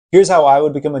Here's how I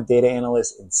would become a data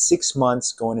analyst in 6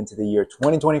 months going into the year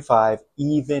 2025,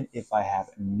 even if I have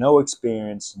no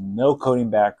experience, no coding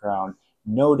background,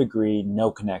 no degree,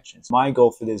 no connections. My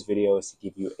goal for this video is to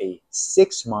give you a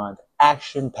 6-month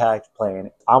action-packed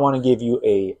plan. I want to give you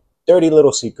a dirty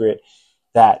little secret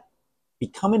that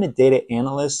becoming a data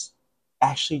analyst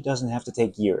actually doesn't have to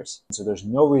take years. So there's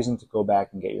no reason to go back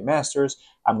and get your master's.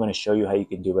 I'm going to show you how you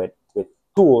can do it with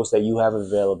tools that you have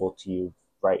available to you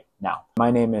right now. My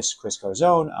name is Chris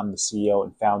Garzone. I'm the CEO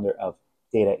and founder of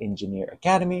Data Engineer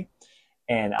Academy,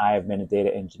 and I have been a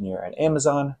data engineer at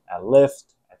Amazon, at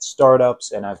Lyft, at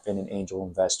startups, and I've been an angel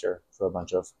investor for a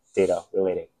bunch of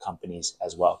data-related companies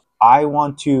as well. I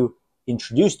want to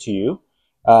introduce to you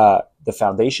the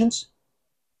foundations,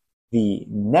 the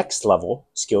next level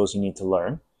skills you need to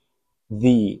learn,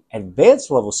 the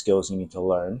advanced level skills you need to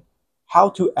learn, how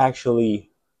to actually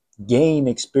gain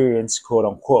experience, quote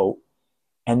unquote,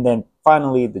 and then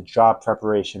finally, the job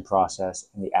preparation process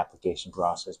and the application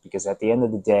process. Because at the end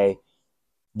of the day,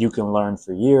 you can learn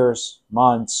for years,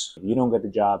 months. If you don't get the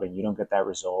job and you don't get that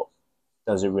result,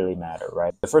 does it really matter,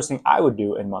 right? The first thing I would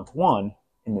do in month 1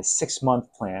 in this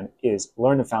 6-month plan is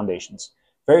learn the foundations.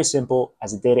 Very simple.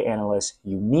 As a data analyst,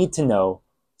 you need to know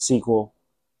SQL,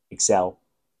 Excel,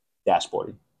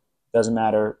 dashboarding. Doesn't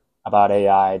matter about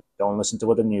AI. Don't listen to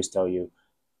what the news tell you.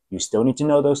 You still need to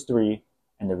know those 3.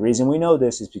 And the reason we know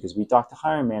this is because we talk to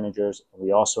hiring managers, and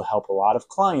we also help a lot of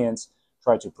clients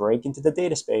try to break into the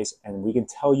data space, and we can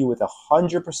tell you with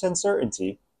 100%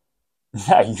 certainty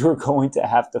that you're going to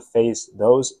have to face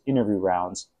those interview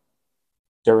rounds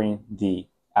during the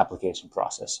application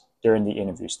process, during the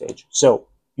interview stage. So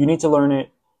you need to learn it.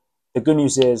 The good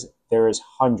news is there is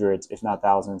hundreds, if not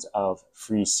thousands, of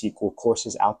free SQL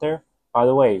courses out there. By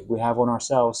the way, we have one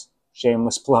ourselves,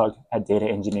 shameless plug, at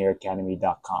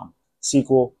dataengineeracademy.com.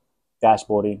 SQL,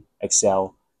 dashboarding,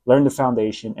 Excel, learn the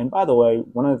foundation. And by the way,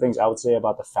 one of the things I would say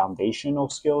about the foundational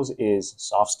skills is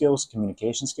soft skills,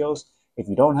 communication skills. If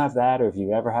you don't have that, or if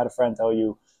you've ever had a friend tell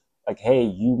you, like, hey,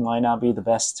 you might not be the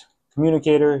best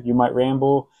communicator, you might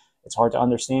ramble, it's hard to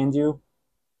understand you,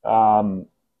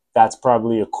 that's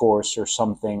probably a course or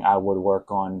something I would work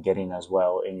on getting as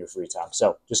well in your free time.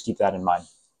 So just keep that in mind.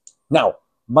 Now,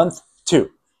 month 2.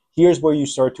 Here's where you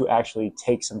start to actually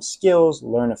take some skills,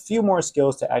 learn a few more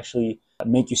skills to actually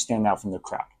make you stand out from the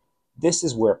crowd. This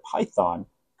is where Python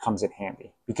comes in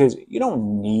handy, because you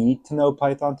don't need to know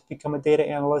Python to become a data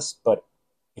analyst, but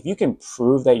if you can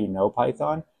prove that you know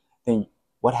Python, then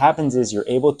what happens is you're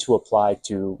able to apply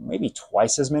to maybe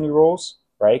twice as many roles,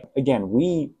 right? Again,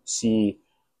 we see,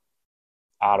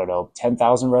 I don't know,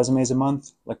 10,000 resumes a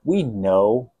month. Like, we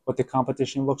know what the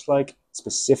competition looks like,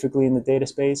 specifically in the data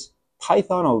space.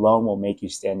 Python alone will make you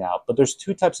stand out. But there's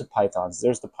 2 types of Pythons.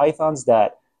 There's the Pythons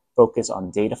that focus on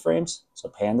data frames. So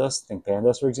pandas, think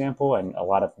pandas, for example, and a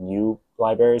lot of new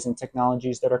libraries and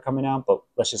technologies that are coming out. But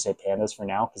let's just say pandas for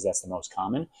now, because that's the most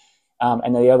common.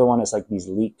 And then the other one is like these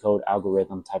leak code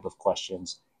algorithm type of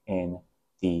questions in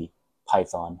the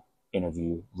Python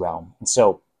interview realm. And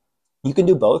so you can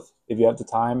do both if you have the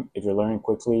time, if you're learning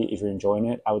quickly, if you're enjoying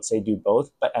it. I would say do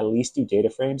both, but at least do data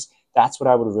frames. That's what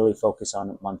I would really focus on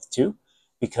in month 2,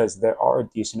 because there are a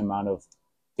decent amount of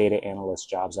data analyst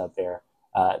jobs out there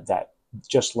that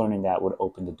just learning that would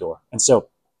open the door. And so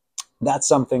that's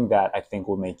something that I think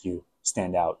will make you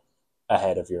stand out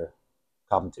ahead of your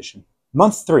competition.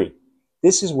 Month 3,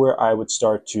 this is where I would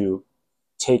start to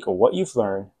take what you've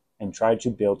learned and try to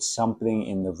build something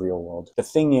in the real world. The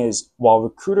thing is, while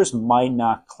recruiters might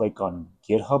not click on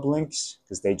GitHub links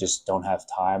because they just don't have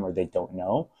time or they don't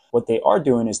know, what they are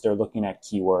doing is they're looking at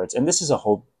keywords. And this is a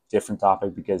whole different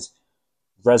topic, because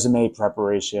resume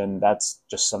preparation, that's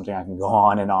just something I can go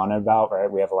on and on about, right?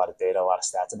 We have a lot of data, a lot of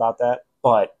stats about that.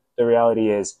 But the reality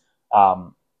is,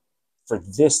 for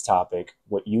this topic,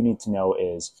 what you need to know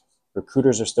is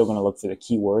recruiters are still going to look for the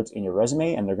keywords in your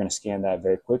resume, and they're going to scan that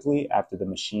very quickly after the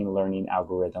machine learning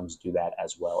algorithms do that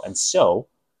as well. And so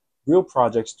real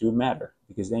projects do matter,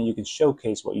 because then you can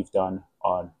showcase what you've done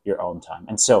on your own time.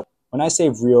 And so when I say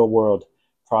real world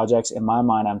projects, in my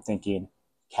mind, I'm thinking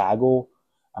Kaggle.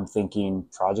 I'm thinking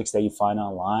projects that you find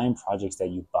online, projects that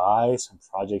you buy, some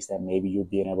projects that maybe you're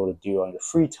being able to do on your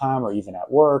free time, or even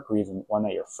at work, or even one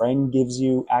that your friend gives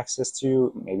you access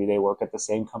to. Maybe they work at the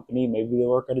same company, maybe they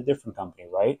work at a different company,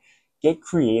 right? Get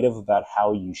creative about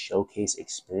how you showcase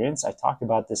experience. I talked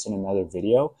about this in another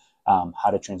video,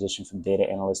 how to transition from data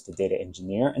analyst to data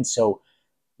engineer. And so,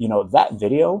 that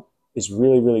video is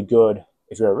really, really good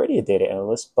if you're already a data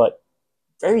analyst, but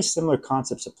very similar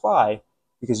concepts apply,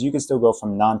 because you can still go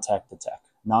from non-tech to tech,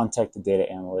 non-tech to data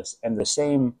analyst, and the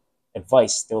same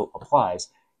advice still applies.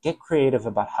 get creative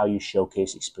about how you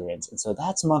showcase experience. And so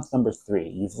that's month number 3.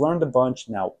 You've learned a bunch.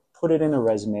 Now put it in a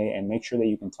resume and make sure that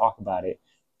you can talk about it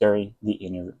during the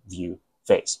interview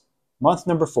phase. Month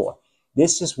number 4.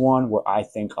 This is one where I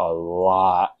think a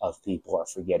lot of people are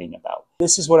forgetting about.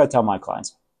 This is what I tell my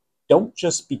clients. Don't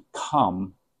just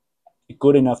become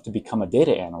good enough to become a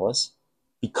data analyst.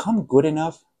 Become good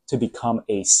enough to become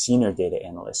a senior data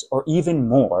analyst, or even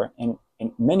more. And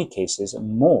in many cases,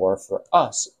 more for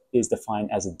us is defined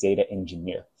as a data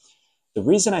engineer. The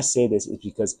reason I say this is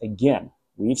because, again,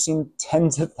 we've seen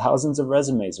tens of thousands of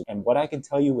resumes. And what I can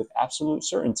tell you with absolute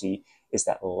certainty is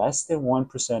that less than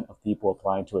 1% of people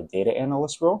applying to a data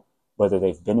analyst role, whether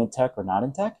they've been in tech or not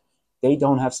in tech, they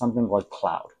don't have something like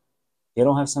cloud. They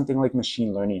don't have something like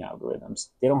machine learning algorithms.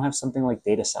 They don't have something like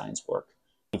data science work.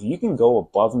 If you can go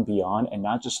above and beyond and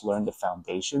not just learn the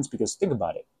foundations, because think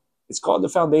about it, it's called the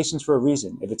foundations for a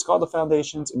reason. If it's called the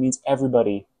foundations, it means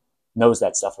everybody knows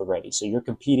that stuff already. So you're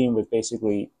competing with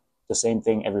basically the same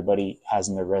thing everybody has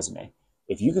in their resume.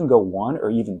 If you can go 1 or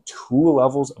even 2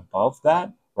 levels above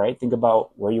that, right? Think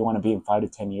about where you want to be in 5 to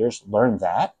 10 years, learn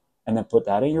that, and then put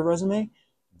that in your resume.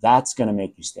 That's going to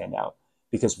make you stand out.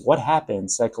 Because what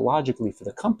happens psychologically for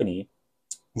the company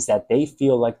is that they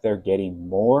feel like they're getting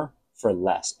more for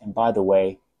less. And by the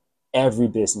way, every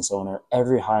business owner,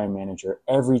 every hiring manager,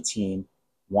 every team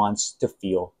wants to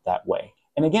feel that way.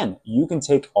 And again, you can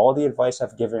take all the advice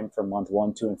I've given for month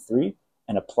 1, 2, and 3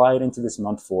 and apply it into this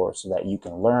month 4 so that you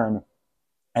can learn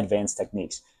advanced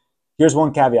techniques. Here's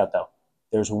one caveat though.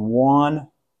 There's one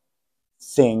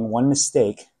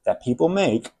mistake that people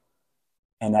make,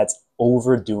 and that's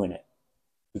overdoing it.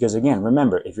 Because again,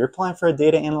 remember, if you're applying for a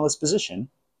data analyst position,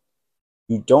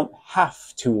 you don't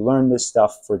have to learn this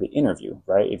stuff for the interview,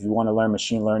 right? If you want to learn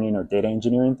machine learning or data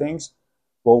engineering things,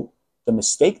 well, the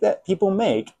mistake that people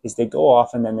make is they go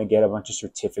off and then they get a bunch of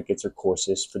certificates or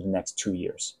courses for the next 2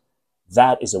 years.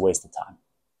 That is a waste of time,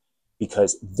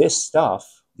 because this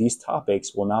stuff, these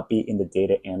topics will not be in the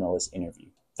data analyst interview.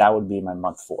 That would be my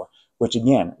month 4, which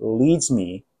again leads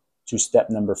me to step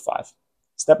number 5.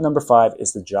 Step number 5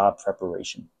 is the job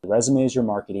preparation. The resume is your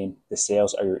marketing, the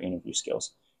sales are your interview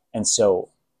skills. And so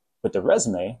with the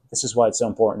resume, this is why it's so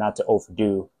important not to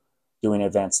overdo doing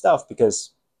advanced stuff,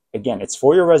 because again, it's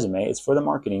for your resume, it's for the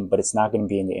marketing, but it's not going to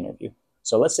be in the interview.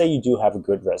 So let's say you do have a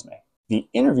good resume. The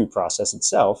interview process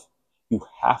itself, you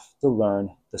have to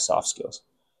learn the soft skills.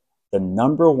 The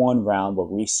number 1 round where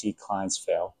we see clients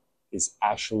fail is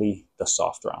actually the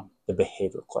soft round, the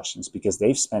behavior questions, because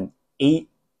they've spent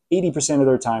 80% of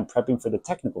their time prepping for the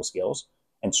technical skills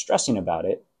and stressing about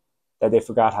it, that they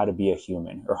forgot how to be a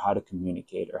human, or how to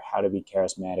communicate, or how to be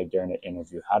charismatic during an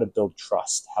interview, how to build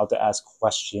trust, how to ask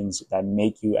questions that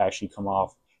make you actually come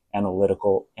off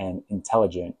analytical and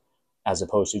intelligent, as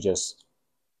opposed to just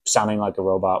sounding like a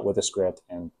robot with a script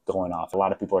and going off. A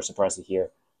lot of people are surprised to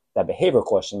hear that behavioral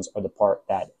questions are the part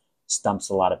that stumps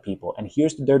a lot of people. And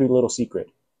here's the dirty little secret.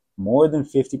 More than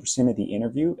 50% of the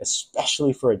interview,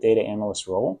 especially for a data analyst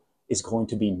role, is going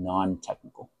to be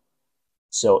non-technical.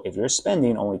 So if you're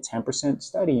spending only 10%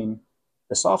 studying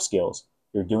the soft skills,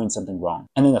 you're doing something wrong.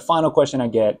 And then the final question I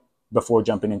get before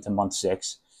jumping into month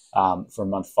 6 for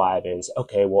month 5 is,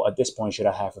 okay, well, at this point, should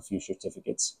I have a few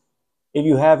certificates? If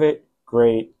you have it,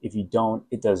 great. If you don't,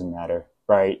 it doesn't matter,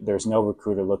 right? There's no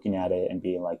recruiter looking at it and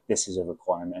being like, this is a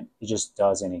requirement. It just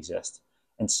doesn't exist.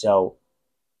 And so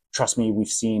trust me, we've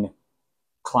seen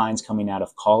clients coming out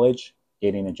of college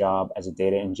getting a job as a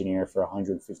data engineer for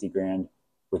 150 grand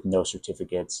with no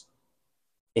certificates.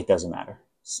 It doesn't matter.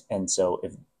 And so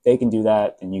if they can do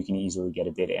that, then you can easily get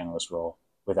a data analyst role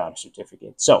without a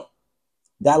certificate. So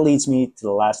that leads me to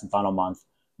the last and final month,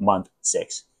 month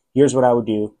 6. Here's what I would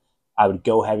do. I would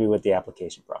go heavy with the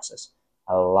application process.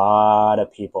 A lot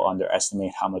of people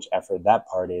underestimate how much effort that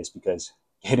part is, because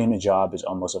getting a job is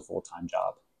almost a full-time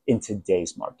job in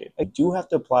today's market. I do have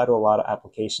to apply to a lot of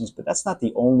applications, but that's not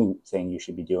the only thing you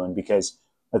should be doing, because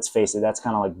let's face it, that's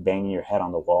kind of like banging your head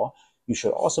on the wall. You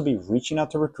should also be reaching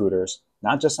out to recruiters,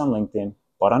 not just on LinkedIn,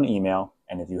 but on email.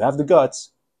 And if you have the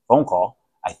guts, phone call.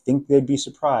 I think they'd be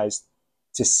surprised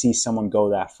to see someone go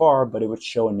that far, but it would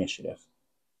show initiative.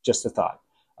 Just a thought.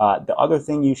 The other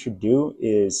thing you should do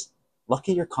is look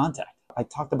at your contact. I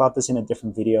talked about this in a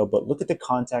different video, but look at the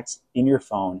contacts in your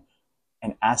phone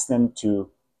and ask them to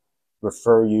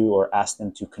refer you, or ask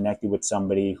them to connect you with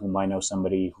somebody who might know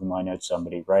somebody who might know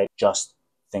somebody, right? Just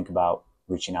think about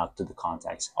reaching out to the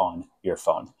contacts on your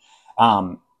phone.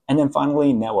 And then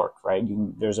finally, network, right?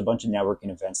 There's a bunch of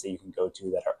networking events that you can go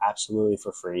to that are absolutely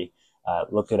for free.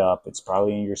 Look it up. It's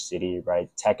probably in your city, right?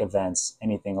 Tech events,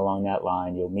 anything along that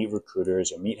line. You'll meet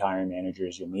recruiters, you'll meet hiring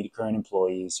managers, you'll meet current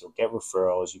employees, you'll get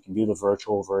referrals. You can do the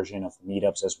virtual version of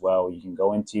meetups as well. You can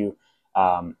go into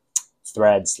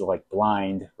threads like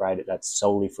Blind, right? That's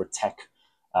solely for tech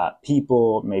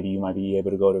people. Maybe you might be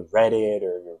able to go to Reddit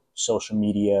or your social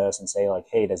medias and say like,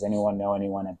 hey, does anyone know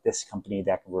anyone at this company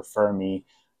that can refer me,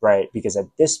 right? Because at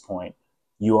this point,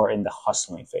 you are in the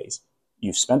hustling phase.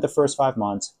 You've spent the first 5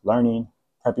 months learning,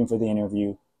 prepping for the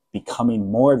interview,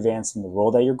 becoming more advanced in the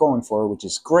role that you're going for, which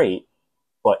is great,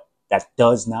 but that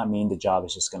does not mean the job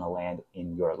is just going to land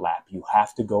in your lap. You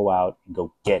have to go out and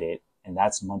go get it. And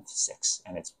that's month 6.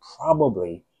 And it's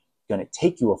probably going to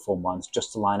take you a full month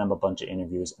just to line up a bunch of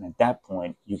interviews. And at that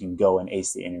point, you can go and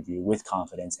ace the interview with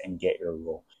confidence and get your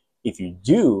role. If you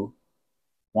do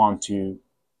want to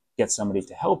get somebody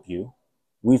to help you,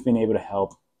 we've been able to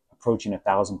help approaching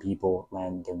 1,000 people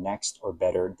land their next or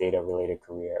better data-related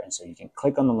career. And so you can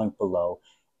click on the link below.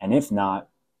 And if not,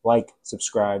 like,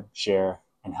 subscribe, share,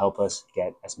 and help us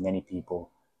get as many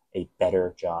people a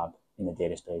better job in the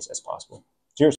data space as possible.